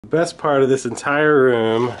The best part of this entire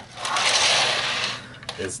room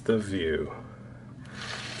is the view.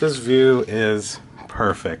 This view is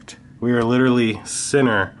perfect. We are literally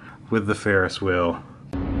center with the Ferris wheel.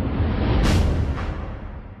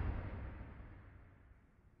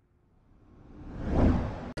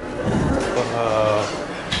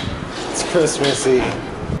 It's Christmassy.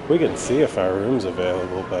 We can see if our room's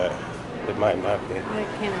available, but it might not be. I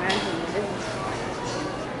can't imagine it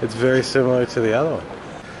is. It's very similar to the other one.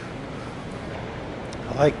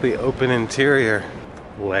 I like the open interior.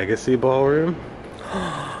 Legacy ballroom.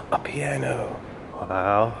 A piano.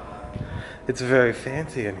 Wow. It's very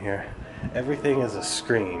fancy in here. Everything is a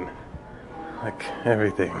screen. Like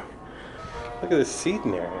everything. Look at this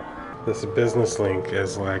seating area. This business link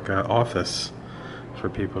is like an office for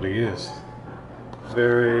people to use.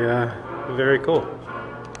 Very cool.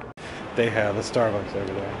 They have a Starbucks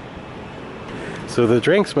over there. So the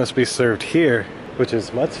drinks must be served here, which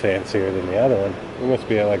is much fancier than the other one. We must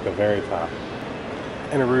be at like the very top.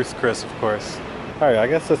 And a Ruth's Chris, of course. Alright, I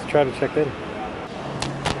guess let's try to check in.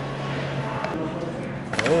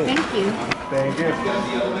 Hey. Thank you. Thank you.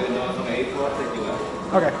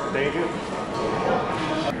 Okay, thank you.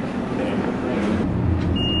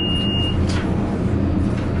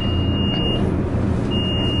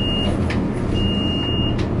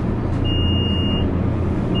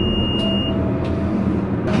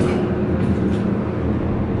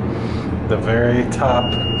 The very top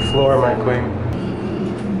floor, my queen.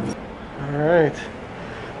 Alright.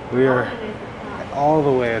 We are all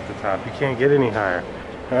the way at the top. You can't get any higher.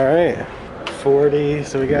 Alright. 40,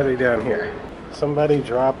 so we gotta be down here. Somebody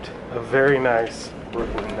dropped a very nice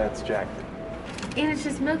Brooklyn Nets jacket. And it's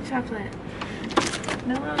just milk chocolate.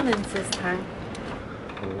 No almonds this time.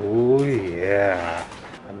 Oh yeah.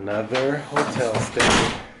 Another hotel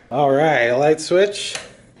stay. Alright, a light switch.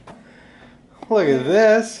 Look at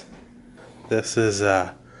this. This is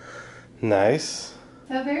nice.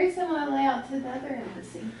 So very similar layout to the other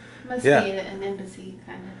embassy. Must Yeah. be an embassy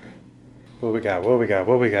kind of thing. What we got? What we got?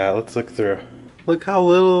 What we got? Let's look through. Look how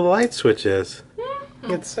little the light switch is.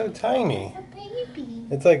 It's so tiny. A baby.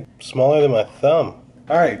 It's like smaller than my thumb.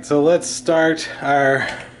 Alright, so let's start our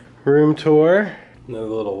room tour. Another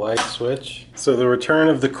little light switch. So the return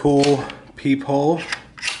of the cool peephole.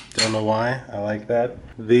 Don't know why. I like that.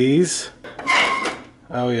 These.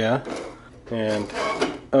 Oh yeah. And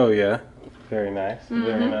oh yeah. Very nice.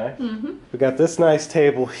 Very nice. We got this nice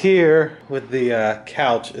table here with the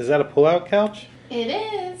couch. Is that a pull-out couch? It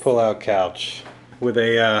is. Pull-out couch with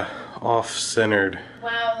a off-centered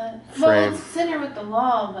Wow. frame. Well, it's centered with the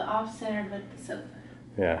wall, but off-centered with the sofa.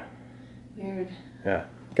 Yeah. Weird. Yeah.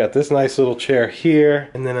 Got this nice little chair here,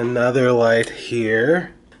 and then another light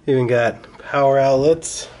here. Even got power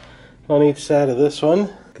outlets on each side of this one.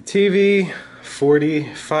 The TV,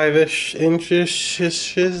 45-ish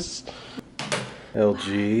inches.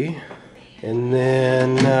 LG. And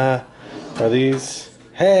then, are these,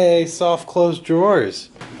 hey, soft closed drawers.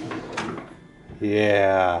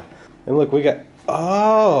 Yeah. And look, we got,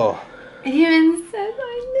 oh. It even said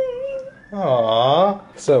my name. Aww.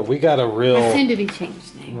 So we got a real Soon to be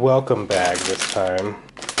changed name. welcome bag this time.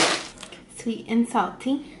 Sweet and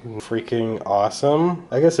salty. Freaking awesome.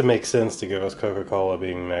 I guess it makes sense to give us Coca-Cola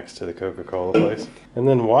being next to the Coca-Cola place. And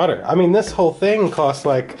then water. I mean, this whole thing costs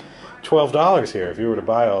like $12 here if you were to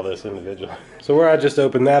buy all this individually. So where I just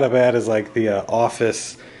opened that up at is like the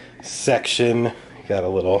office section. You got a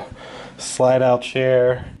little slide out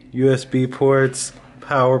chair, USB ports,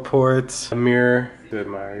 power ports, a mirror to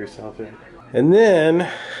admire yourself in. And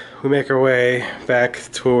then we make our way back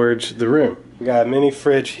towards the room. We got a mini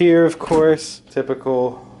fridge here, of course.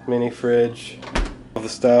 Typical mini fridge. All the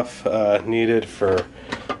stuff needed for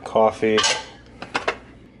coffee,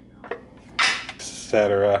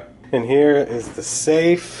 etc. And here is the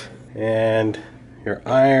safe and your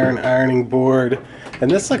ironing board.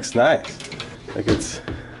 And this looks nice. Like it's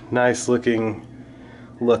nice looking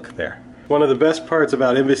look there. One of the best parts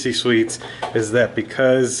about Embassy Suites is that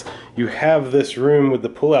because you have this room with the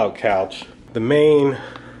pull-out couch, the main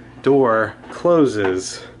door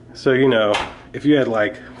closes. So, you know, if you had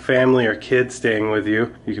like family or kids staying with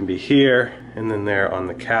you, you can be here and then there on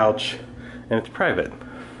the couch, and it's private.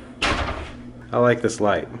 I like this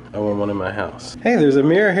light. I want one in my house. Hey, there's a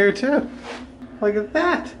mirror here too. Look at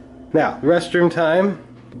that. Now, restroom time.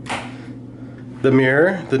 The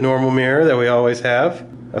mirror, the normal mirror that we always have.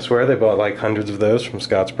 I swear they bought like hundreds of those from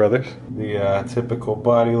Scott's Brothers. The typical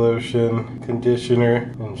body lotion,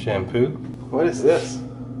 conditioner, and shampoo. What is this?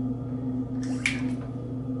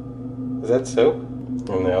 Is that soap?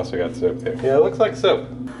 And they also got soap there. Yeah, it looks like soap.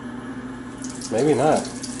 Maybe not.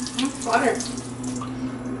 It's water.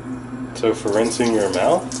 So for rinsing your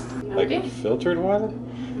mouth? Like Okay. filtered water?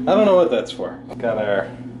 I don't know what that's for. Got our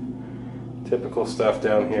typical stuff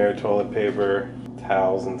down here, toilet paper,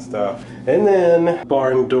 towels and stuff. And then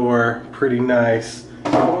barn door, pretty nice.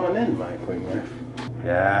 Come on in, my queen wife.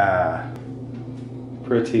 Yeah.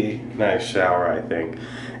 Pretty nice shower, I think.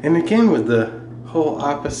 And again with the whole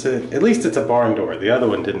opposite, at least it's a barn door. The other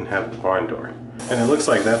one didn't have the barn door. And it looks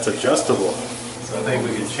like that's adjustable. So I think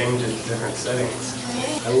we can change it to different settings.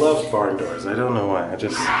 I love barn doors. I don't know why.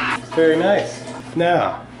 It's very nice.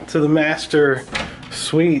 Now, to the master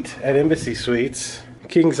suite at Embassy Suites.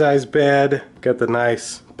 King size bed. Got the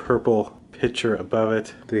nice purple picture above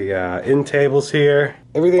it. The end tables here.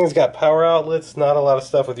 Everything's got power outlets. Not a lot of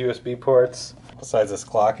stuff with USB ports. Besides this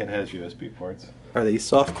clock, it has USB ports. Are these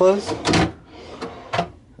soft close?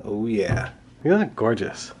 Oh yeah. You look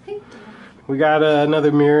gorgeous. We got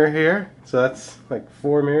another mirror here. So that's like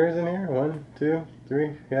 4 mirrors in here. 1, 2,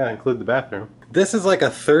 3. Yeah, include the bathroom. This is like a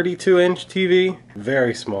 32-inch TV.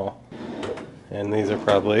 Very small. And these are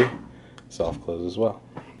probably soft close as well.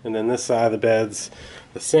 And then this side of the bed's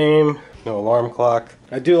the same. No alarm clock.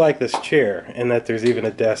 I do like this chair and that there's even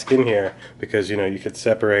a desk in here because, you know, you could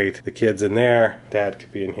separate the kids in there. Dad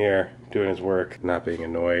could be in here doing his work, not being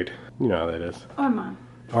annoyed. You know how that is. Or mom.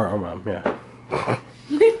 Or mom, yeah.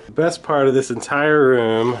 The best part of this entire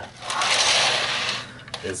room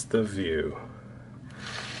is the view.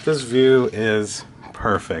 This view is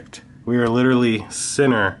perfect. We are literally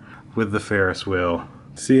center with the Ferris wheel.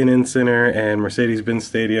 CNN Center and Mercedes-Benz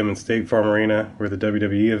Stadium and State Farm Arena, where the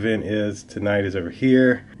WWE event is tonight, is over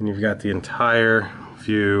here. And you've got the entire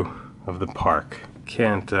view of the park.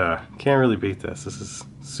 Can't really beat this. This is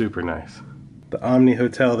super nice. The Omni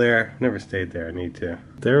Hotel there. Never stayed there. I need to.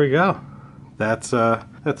 There we go. That's a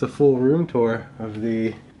full room tour of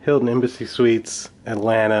the Hilton Embassy Suites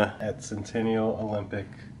Atlanta at Centennial Olympic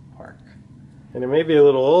Park. And it may be a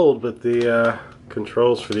little old, but the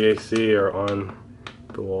controls for the AC are on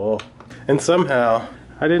the wall. And somehow,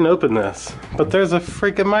 I didn't open this, but there's a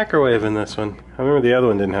freaking microwave in this one. I remember the other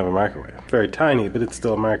one didn't have a microwave. Very tiny, but it's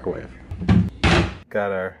still a microwave.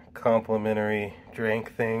 Got our complimentary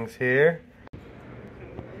drink things here.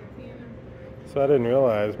 So I didn't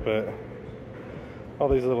realize, but all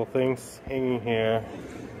these little things hanging here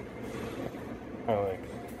are like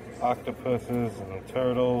octopuses and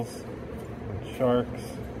turtles and sharks.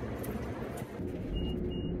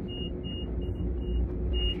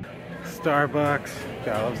 Starbucks.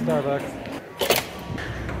 Gotta love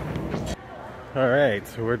Starbucks. Alright,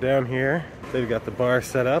 so we're down here. They've got the bar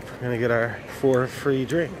set up. We're gonna get our 4 free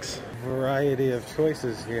drinks. Variety of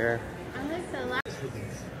choices here.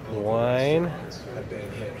 Wine.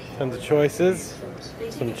 Tons of choices.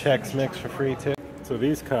 Some Chex Mix for free too. So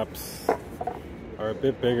these cups are a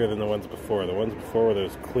bit bigger than the ones before. The ones before were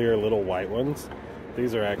those clear little white ones.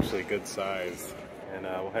 These are actually good size. And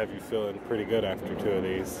we'll have you feeling pretty good after 2 of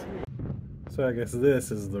these. So I guess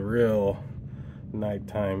this is the real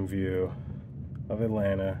nighttime view of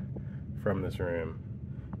Atlanta from this room.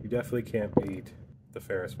 You definitely can't beat the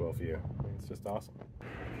Ferris wheel view. It's just awesome.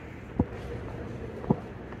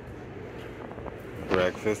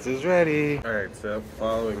 Breakfast is ready. All right, so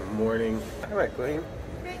following morning. All right, Queen.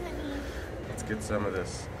 Hi, honey. Let's get some of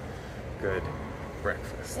this good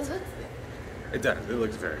breakfast. It looks good. It does, it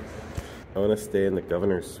looks very good. I want to stay in the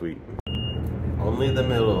governor's suite. Only the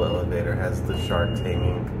middle elevator has the sharks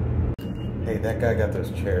hanging. Hey, that guy got those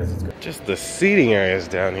chairs. It's good. Just the seating areas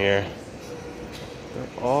down here.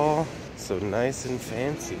 They're all so nice and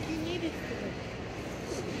fancy.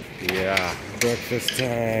 Yeah, breakfast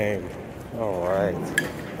time. All right.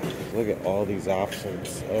 Look at all these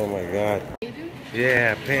options. Oh my God.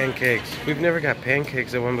 Yeah, pancakes. We've never got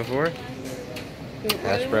pancakes at one before.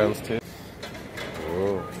 Hash browns too.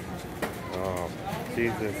 Oh, oh,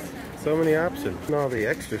 Jesus. So many options. And all the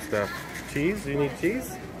extra stuff. Cheese? Do you need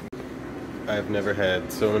cheese? I've never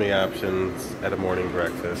had so many options at a morning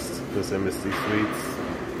breakfast. This Embassy Suites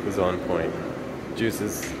is on point.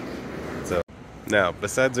 Juices. So now,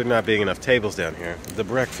 besides there not being enough tables down here, the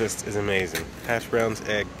breakfast is amazing. Hash browns,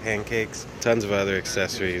 egg, pancakes, tons of other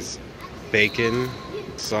accessories, bacon,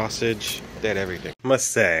 sausage, they had everything.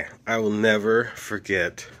 Must say, I will never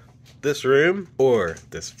forget this room or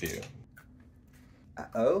this view.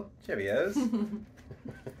 Uh-oh, Cheerios.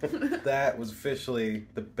 That was officially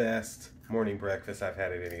the best morning breakfast I've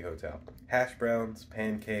had at any hotel. Hash browns,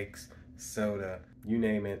 pancakes, soda, you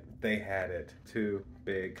name it, they had it. 2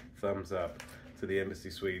 big thumbs up to the Embassy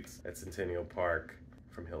Suites at Centennial Park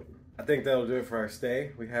from Hilton. I think that'll do it for our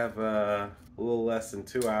stay. We have a little less than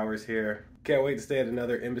 2 hours here. Can't wait to stay at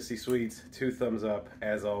another Embassy Suites. 2 thumbs up,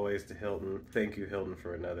 as always, to Hilton. Thank you, Hilton,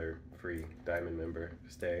 for another free Diamond member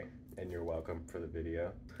stay. And you're welcome for the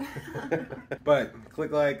video. But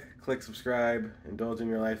click like, click subscribe, indulge in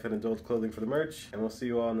your life and indulge clothing for the merch. And we'll see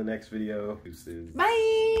you all in the next video. Deuces.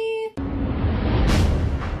 Bye!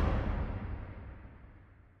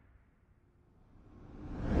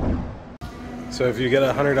 So if you get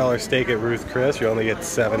a $100 steak at Ruth Chris, you only get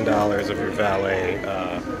 $7 of your valet,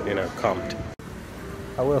 comped.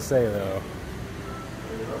 I will say though,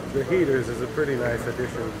 the heaters is a pretty nice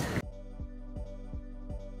addition